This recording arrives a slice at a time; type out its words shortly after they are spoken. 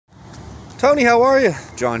Tony, how are you?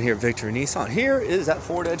 John here at Victory Nissan. Here is that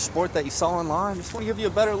Ford Edge Sport that you saw online. Just want to give you a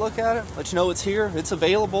better look at it, let you know it's here, it's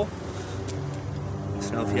available. Let us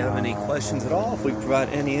know if you have any questions at all, if we provide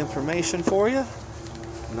any information for you.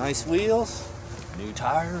 Nice wheels, new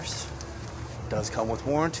tires, does come with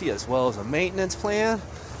warranty as well as a maintenance plan.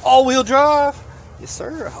 All-wheel drive, yes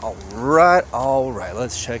sir. All right,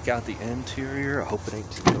 let's check out the interior. I hope it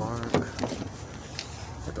ain't too dark.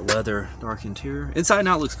 Got the leather dark interior. Inside and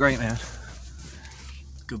out looks great, man.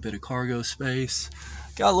 Good bit of cargo space.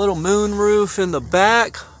 Got a little moon roof in the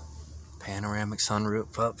back. Panoramic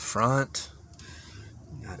sunroof up front.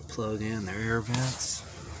 Got to plug in their air vents.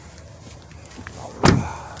 All right.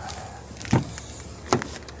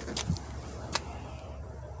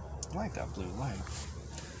 I like that blue light.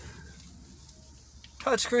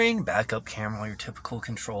 Touchscreen, backup camera, all your typical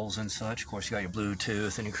controls and such. Of course, you got your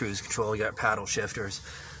Bluetooth and your cruise control. You got paddle shifters.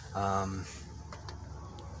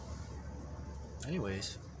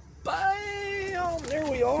 Anyways, bye. There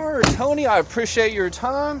we are. Tony, I appreciate your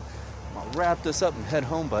time. I'll wrap this up and head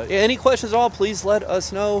home. But any questions at all, please let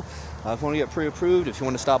us know. If you want to get pre-approved, if you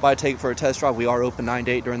want to stop by, take it for a test drive, we are open 9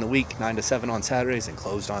 to 8 during the week, 9 to 7 on Saturdays, and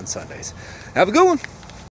closed on Sundays. Have a good one.